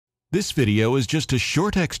This video is just a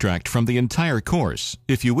short extract from the entire course.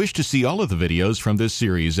 If you wish to see all of the videos from this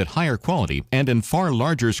series at higher quality and in far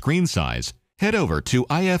larger screen size, head over to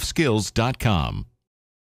ifskills.com.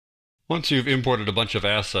 Once you've imported a bunch of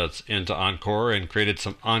assets into Encore and created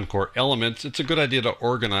some Encore elements, it's a good idea to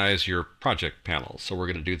organize your project panel. So we're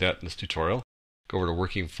going to do that in this tutorial. Go over to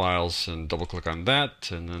Working Files and double-click on that,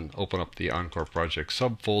 and then open up the Encore project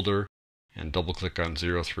subfolder and double-click on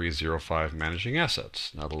 0305 Managing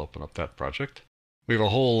Assets. That'll open up that project. We have a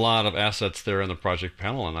whole lot of assets there in the project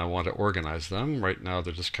panel, and I want to organize them. Right now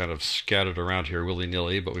they're just kind of scattered around here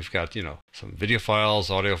willy-nilly, but we've got, some video files,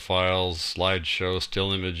 audio files, slideshow,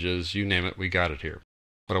 still images, you name it, we got it here.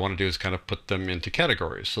 What I want to do is kind of put them into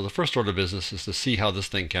categories. So the first order of business is to see how this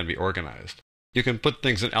thing can be organized. You can put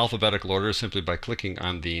things in alphabetical order simply by clicking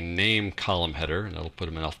on the name column header, and that'll put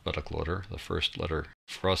them in alphabetical order. The first letter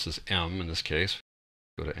for us is M in this case.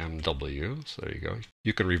 Go to MW, so there you go.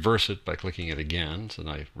 You can reverse it by clicking it again, so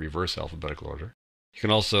now you reverse alphabetical order. You can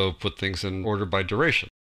also put things in order by duration.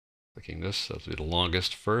 Clicking this, that'll be the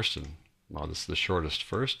longest first, and this is the shortest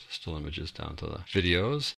first. Still images down to the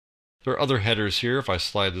videos. There are other headers here. If I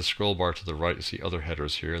slide the scroll bar to the right, you see other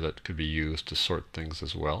headers here that could be used to sort things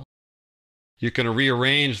as well. You can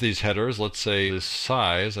rearrange these headers. Let's say this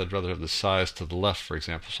size, I'd rather have the size to the left, for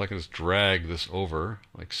example. So I can just drag this over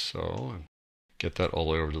like so and get that all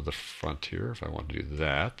the way over to the front here if I want to do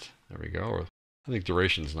that. There we go. Or I think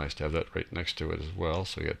duration is nice to have that right next to it as well.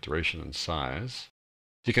 So you get duration and size.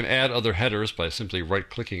 You can add other headers by simply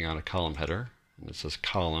right-clicking on a column header. And it says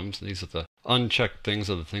columns. And these are the unchecked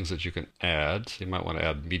things are the things that you can add. So you might want to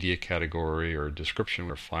add media category or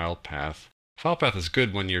description or file path. File path is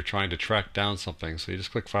good when you're trying to track down something. So you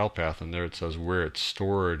just click file path and there it says where it's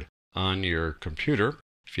stored on your computer.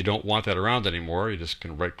 If you don't want that around anymore, you just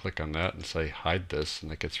can right click on that and say hide this,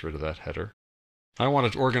 and that gets rid of that header. I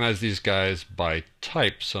want to organize these guys by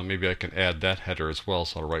type, so maybe I can add that header as well.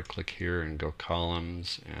 So I'll right click here and go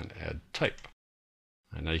columns and add type.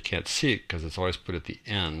 And now you can't see it because it's always put at the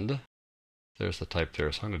end. There's the type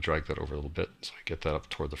there. So I'm going to drag that over a little bit so I get that up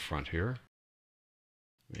toward the front here.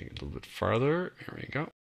 Make it a little bit farther. Here we go.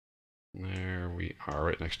 There we are,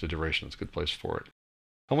 right next to duration. It's a good place for it.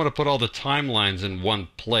 I want to put all the timelines in one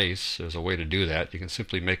place. There's a way to do that. You can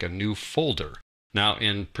simply make a new folder. Now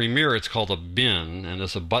in Premiere it's called a bin, and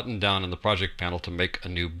there's a button down in the project panel to make a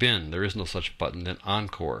new bin. There is no such button in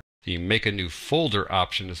Encore. The make a new folder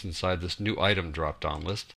option is inside this new item drop-down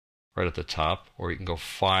list right at the top, or you can go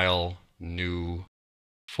File, New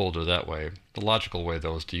Folder that way. The logical way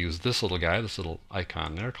though is to use this little guy, this little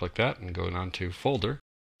icon there, click that and go down to Folder.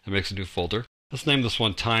 It makes a new folder. Let's name this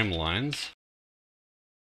one Timelines.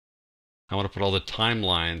 I want to put all the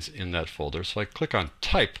timelines in that folder. So I click on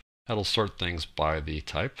Type. That'll sort things by the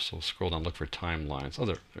type. So scroll down, look for timelines. Oh,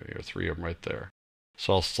 there are three of them right there.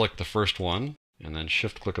 So I'll select the first one and then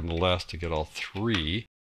shift click on the last to get all three.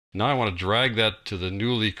 Now I want to drag that to the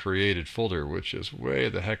newly created folder, which is way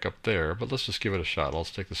the heck up there. But let's just give it a shot. I'll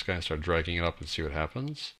just take this guy and start dragging it up and see what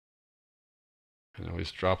happens. And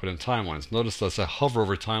always drop it in timelines. Notice that as I hover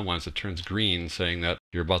over timelines, it turns green, saying that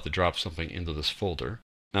you're about to drop something into this folder.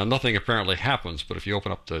 Now nothing apparently happens, but if you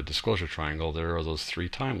open up the disclosure triangle, there are those three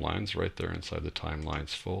timelines right there inside the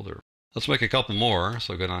timelines folder. Let's make a couple more.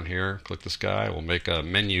 So go down here, click this guy. We'll make a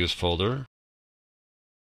menus folder.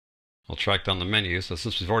 I'll track down the menus. So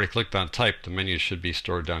since we've already clicked on type, the menus should be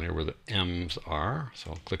stored down here where the M's are.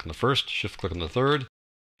 So I'll click on the first, shift click on the third,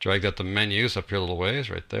 drag that to menus up here a little ways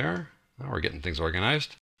right there. Now we're getting things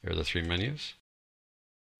organized. Here are the three menus.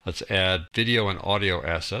 Let's add video and audio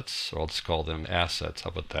assets. So I'll just call them assets. How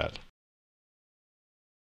about that?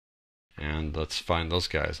 And let's find those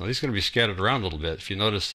guys. Now these are going to be scattered around a little bit. If you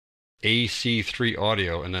notice AC3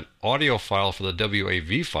 audio and then audio file for the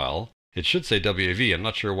WAV file, it should say WAV. I'm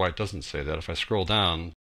not sure why it doesn't say that. If I scroll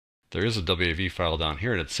down, there is a WAV file down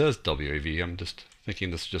here and it says WAV. I'm just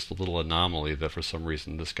thinking this is just a little anomaly that for some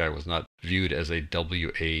reason this guy was not viewed as a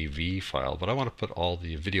WAV file. But I want to put all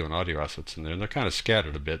the video and audio assets in there, and they're kind of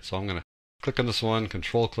scattered a bit. So I'm going to click on this one,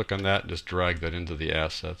 control click on that, and just drag that into the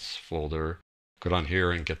assets folder. Go down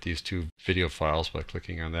here and get these two video files by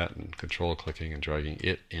clicking on that and control clicking and dragging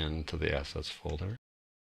it into the assets folder.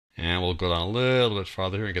 And we'll go down a little bit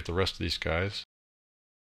farther here and get the rest of these guys.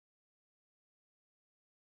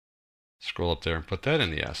 Scroll up there and put that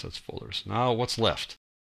in the assets folders. Now what's left?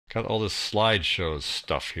 Got all this slideshows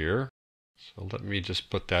stuff here. So let me just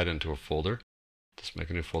put that into a folder. Just make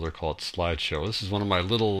a new folder, call it slideshow. This is one of my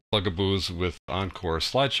little bugaboos with Encore.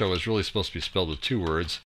 Slideshow is really supposed to be spelled with two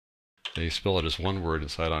words. They spell it as one word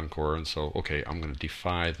inside Encore, and so, okay, I'm going to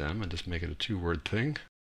defy them and just make it a two-word thing.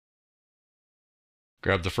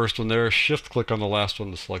 Grab the first one there, shift click on the last one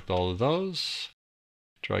to select all of those.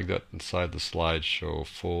 Drag that inside the slideshow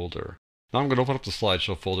folder. Now I'm going to open up the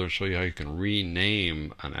slideshow folder and show you how you can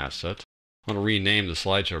rename an asset. I'm going to rename the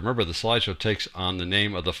slideshow. Remember, the slideshow takes on the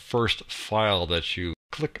name of the first file that you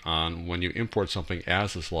click on when you import something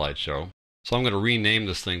as a slideshow. So I'm going to rename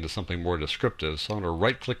this thing to something more descriptive. So I'm going to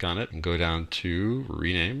right click on it and go down to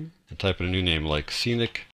rename and type in a new name like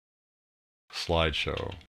Scenic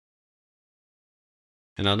Slideshow.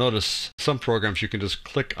 And now notice some programs you can just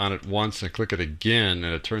click on it once and click it again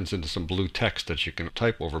and it turns into some blue text that you can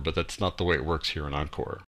type over, but that's not the way it works here in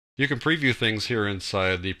Encore. You can preview things here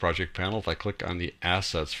inside the project panel. If I click on the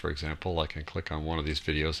assets, for example, I can click on one of these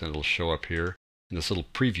videos and it'll show up here in this little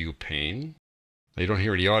preview pane. Now you don't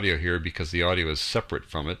hear any audio here because the audio is separate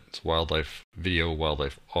from it. It's wildlife video,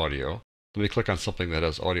 wildlife audio. Let me click on something that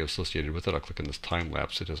has audio associated with it. I'll click on this time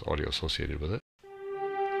lapse. It has audio associated with it.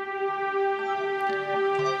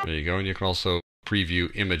 There you go. And you can also preview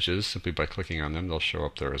images simply by clicking on them. They'll show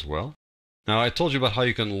up there as well. Now I told you about how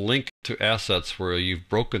you can link to assets where you've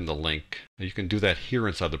broken the link. You can do that here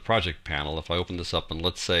inside the project panel. If I open this up and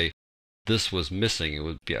let's say this was missing, it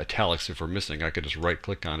would be italics if we're missing. I could just right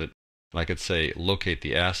click on it and I could say locate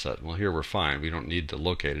the asset. Well, here we're fine. We don't need to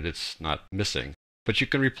locate it. It's not missing. But you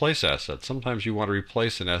can replace assets. Sometimes you want to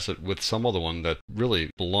replace an asset with some other one that really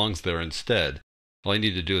belongs there instead. All you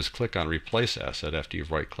need to do is click on Replace Asset after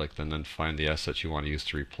you've right-clicked and then find the asset you want to use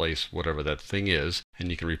to replace whatever that thing is,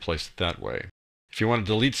 and you can replace it that way. If you want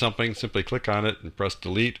to delete something, simply click on it and press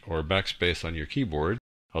Delete or Backspace on your keyboard.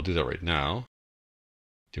 I'll do that right now.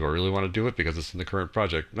 Do I really want to do it because it's in the current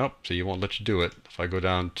project? Nope, so you won't let you do it. If I go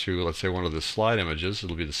down to, let's say, one of the slide images,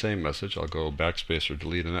 it'll be the same message. I'll go Backspace or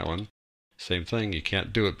Delete on that one. Same thing, you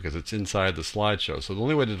can't do it because it's inside the slideshow. So the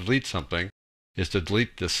only way to delete something is to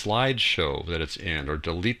delete the slideshow that it's in, or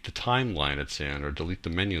delete the timeline it's in, or delete the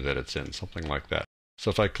menu that it's in, something like that. So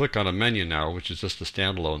if I click on a menu now, which is just a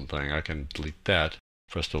standalone thing, I can delete that,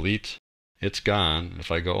 press delete, it's gone.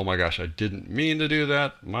 If I go, oh my gosh, I didn't mean to do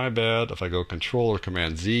that, my bad. If I go Control or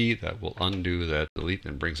Command Z, that will undo that delete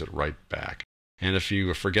and brings it right back. And if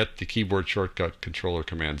you forget the keyboard shortcut Control or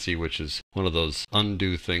Command Z, which is one of those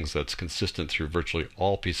undo things that's consistent through virtually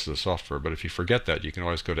all pieces of software, but if you forget that, you can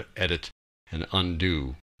always go to Edit and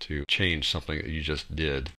undo to change something that you just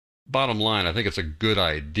did. Bottom line, I think it's a good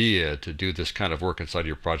idea to do this kind of work inside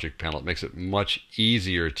your project panel. It makes it much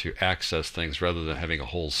easier to access things rather than having a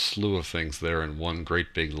whole slew of things there in one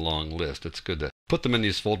great big long list. It's good to put them in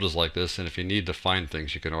these folders like this, and if you need to find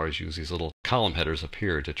things, you can always use these little column headers up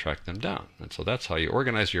here to track them down. And so that's how you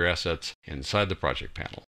organize your assets inside the project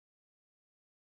panel.